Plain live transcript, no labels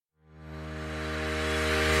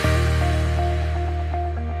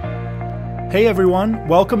Hey everyone,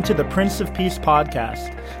 welcome to the Prince of Peace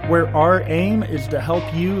podcast, where our aim is to help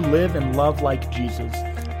you live and love like Jesus.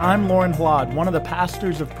 I'm Lauren Vlad, one of the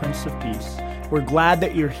pastors of Prince of Peace. We're glad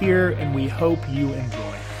that you're here and we hope you enjoy.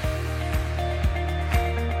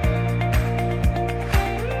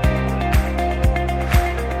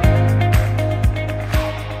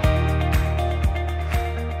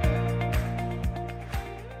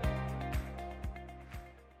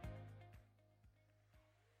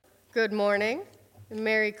 Good morning, and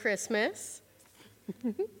Merry Christmas.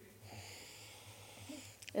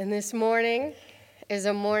 And this morning is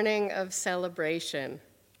a morning of celebration.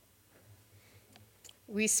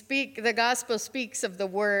 The gospel speaks of the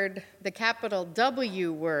word, the capital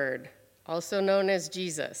W word, also known as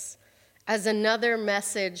Jesus, as another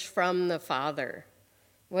message from the Father.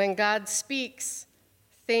 When God speaks,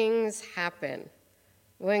 things happen.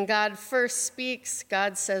 When God first speaks,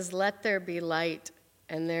 God says, "Let there be light."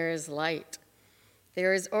 And there is light.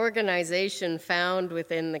 There is organization found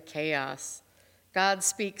within the chaos. God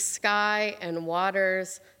speaks sky and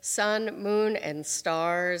waters, sun, moon, and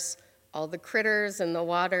stars, all the critters and the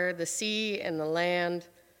water, the sea and the land,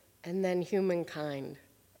 and then humankind.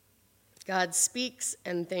 God speaks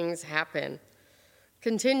and things happen.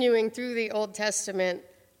 Continuing through the Old Testament,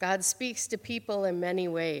 God speaks to people in many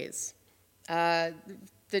ways.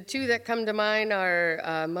 The two that come to mind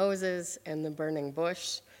are Moses and the burning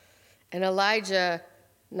bush, and Elijah.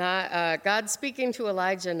 God speaking to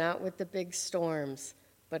Elijah not with the big storms,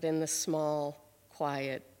 but in the small,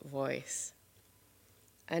 quiet voice.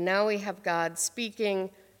 And now we have God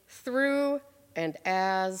speaking through and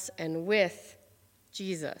as and with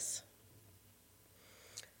Jesus.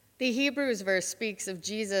 The Hebrews verse speaks of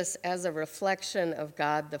Jesus as a reflection of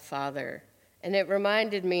God the Father. And it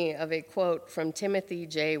reminded me of a quote from Timothy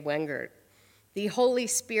J. Wengert. "The Holy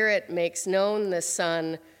Spirit makes known the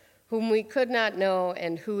Son, whom we could not know,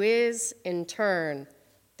 and who is, in turn,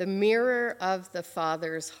 the mirror of the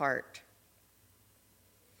Father's heart."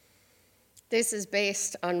 This is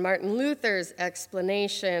based on Martin Luther's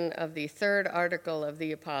explanation of the third article of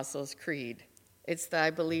the Apostles' Creed. It's the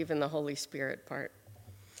 "I believe in the Holy Spirit" part.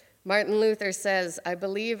 Martin Luther says, "I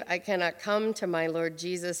believe I cannot come to my Lord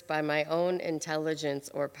Jesus by my own intelligence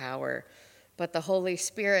or power, but the Holy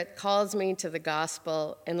Spirit calls me to the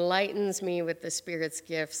gospel, enlightens me with the Spirit's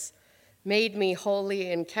gifts, made me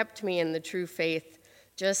holy and kept me in the true faith,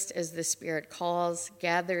 just as the Spirit calls,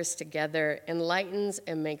 gathers together, enlightens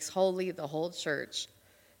and makes holy the whole church,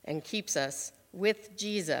 and keeps us with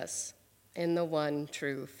Jesus in the one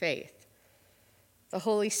true faith." The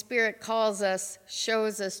Holy Spirit calls us,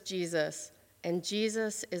 shows us Jesus, and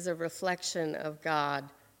Jesus is a reflection of God,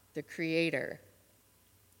 the Creator.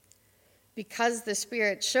 Because the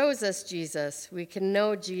Spirit shows us Jesus, we can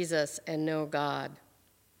know Jesus and know God.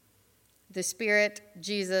 The Spirit,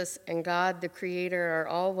 Jesus, and God, the Creator, are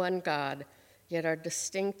all one God, yet are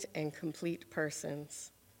distinct and complete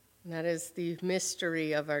persons. And that is the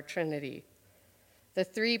mystery of our Trinity. The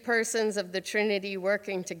three persons of the Trinity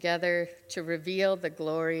working together to reveal the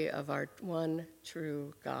glory of our one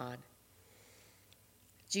true God.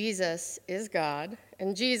 Jesus is God,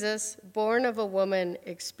 and Jesus, born of a woman,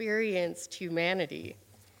 experienced humanity.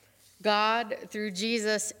 God, through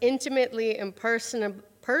Jesus, intimately and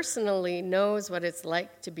personally knows what it's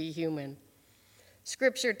like to be human.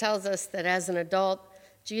 Scripture tells us that as an adult,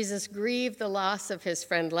 Jesus grieved the loss of his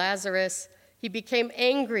friend Lazarus. He became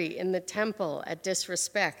angry in the temple at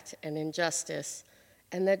disrespect and injustice,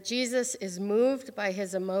 and that Jesus is moved by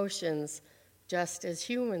his emotions just as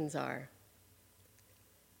humans are.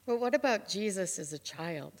 But what about Jesus as a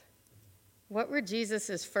child? What were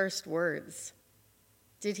Jesus' first words?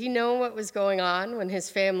 Did he know what was going on when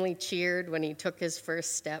his family cheered when he took his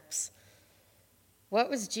first steps?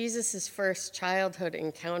 What was Jesus' first childhood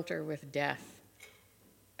encounter with death?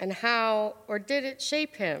 And how, or did it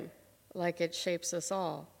shape him like it shapes us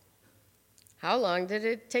all? How long did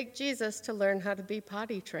it take Jesus to learn how to be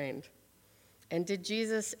potty trained? And did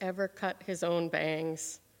Jesus ever cut his own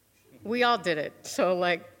bangs? We all did it, so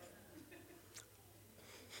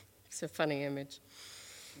it's a funny image.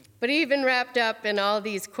 But even wrapped up in all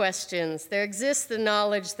these questions, there exists the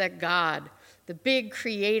knowledge that God, the big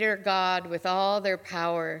creator God with all their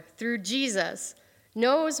power, through Jesus,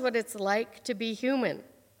 knows what it's like to be human.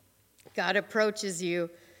 God approaches you,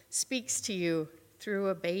 speaks to you through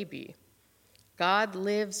a baby. God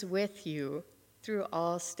lives with you through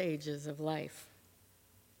all stages of life.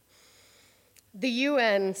 The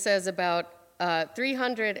UN says about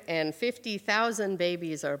 350,000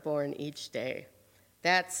 babies are born each day.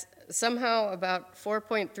 That's somehow about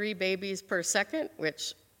 4.3 babies per second,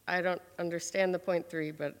 which I don't understand the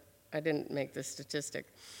 0.3, but I didn't make the statistic.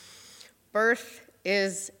 Birth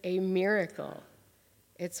is a miracle.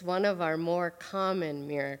 It's one of our more common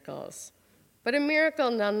miracles, but a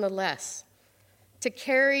miracle nonetheless. To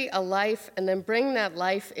carry a life and then bring that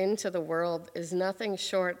life into the world is nothing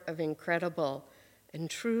short of incredible and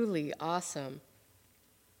truly awesome.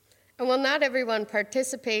 And while not everyone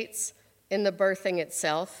participates in the birthing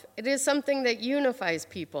itself, it is something that unifies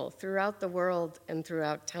people throughout the world and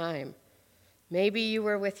throughout time. Maybe you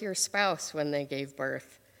were with your spouse when they gave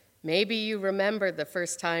birth. Maybe you remember the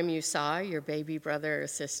first time you saw your baby brother or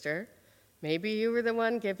sister. Maybe you were the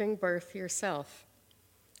one giving birth yourself.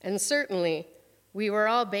 And certainly, we were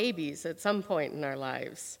all babies at some point in our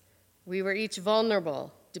lives. We were each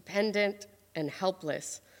vulnerable, dependent, and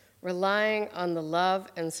helpless, relying on the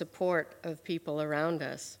love and support of people around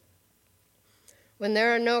us. When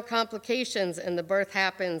there are no complications and the birth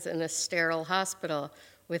happens in a sterile hospital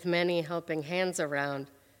with many helping hands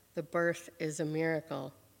around, the birth is a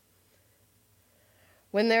miracle.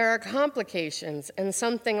 When there are complications and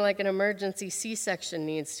something like an emergency C-section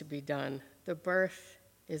needs to be done, the birth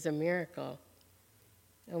is a miracle.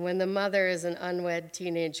 And when the mother is an unwed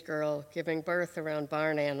teenage girl giving birth around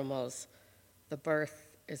barn animals, the birth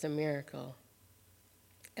is a miracle.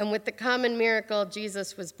 And with the common miracle,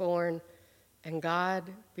 Jesus was born, and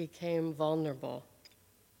God became vulnerable.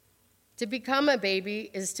 To become a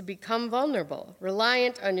baby is to become vulnerable,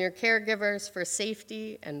 reliant on your caregivers for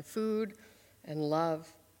safety and food and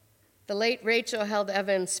love. The late Rachel Held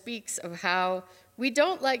Evans speaks of how we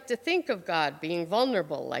don't like to think of God being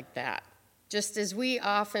vulnerable like that, just as we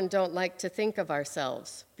often don't like to think of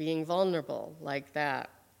ourselves being vulnerable like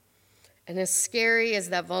that. And as scary as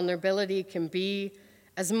that vulnerability can be,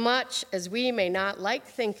 as much as we may not like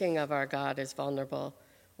thinking of our God as vulnerable,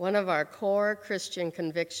 one of our core Christian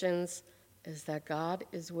convictions is that God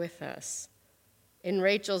is with us. In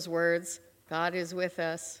Rachel's words, God is with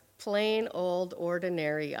us, plain old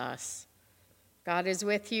ordinary us. God is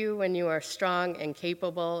with you when you are strong and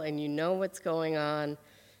capable and you know what's going on,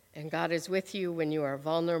 and God is with you when you are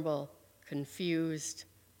vulnerable, confused,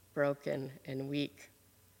 broken, and weak.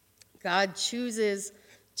 God chooses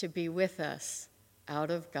to be with us out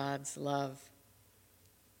of God's love.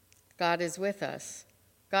 God is with us.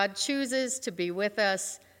 God chooses to be with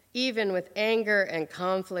us even with anger and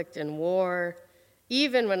conflict and war,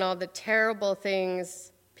 even when all the terrible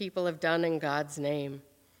things people have done in God's name,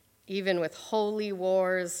 even with holy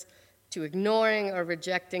wars, to ignoring or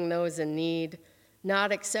rejecting those in need,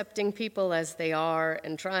 not accepting people as they are,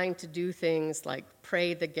 and trying to do things like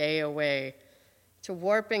pray the gay away, to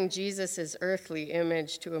warping Jesus' earthly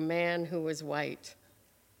image to a man who was white.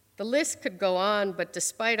 The list could go on, but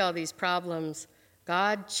despite all these problems,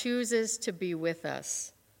 God chooses to be with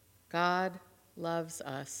us. God loves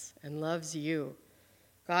us and loves you.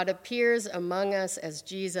 God appears among us as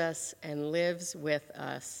Jesus and lives with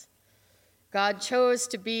us. God chose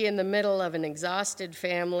to be in the middle of an exhausted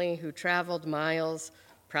family who traveled miles,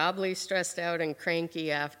 probably stressed out and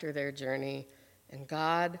cranky after their journey, and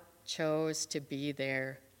God chose to be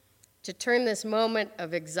there, to turn this moment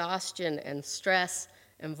of exhaustion and stress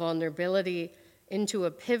and vulnerability into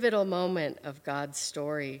a pivotal moment of God's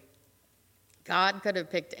story. God could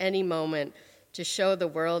have picked any moment to show the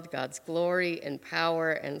world God's glory and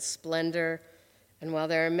power and splendor. And while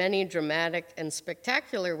there are many dramatic and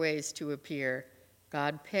spectacular ways to appear,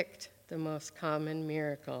 God picked the most common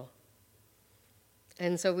miracle.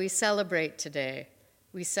 And so we celebrate today.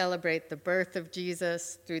 We celebrate the birth of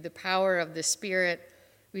Jesus through the power of the Spirit.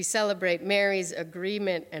 We celebrate Mary's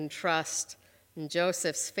agreement and trust, and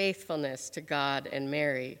Joseph's faithfulness to God and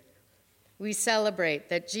Mary. We celebrate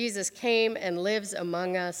that Jesus came and lives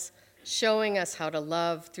among us, showing us how to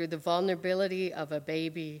love through the vulnerability of a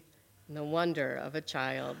baby and the wonder of a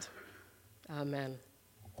child. Amen.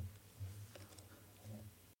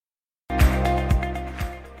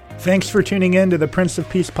 Thanks for tuning in to the Prince of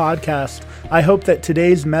Peace podcast. I hope that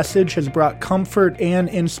today's message has brought comfort and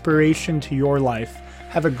inspiration to your life.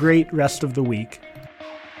 Have a great rest of the week.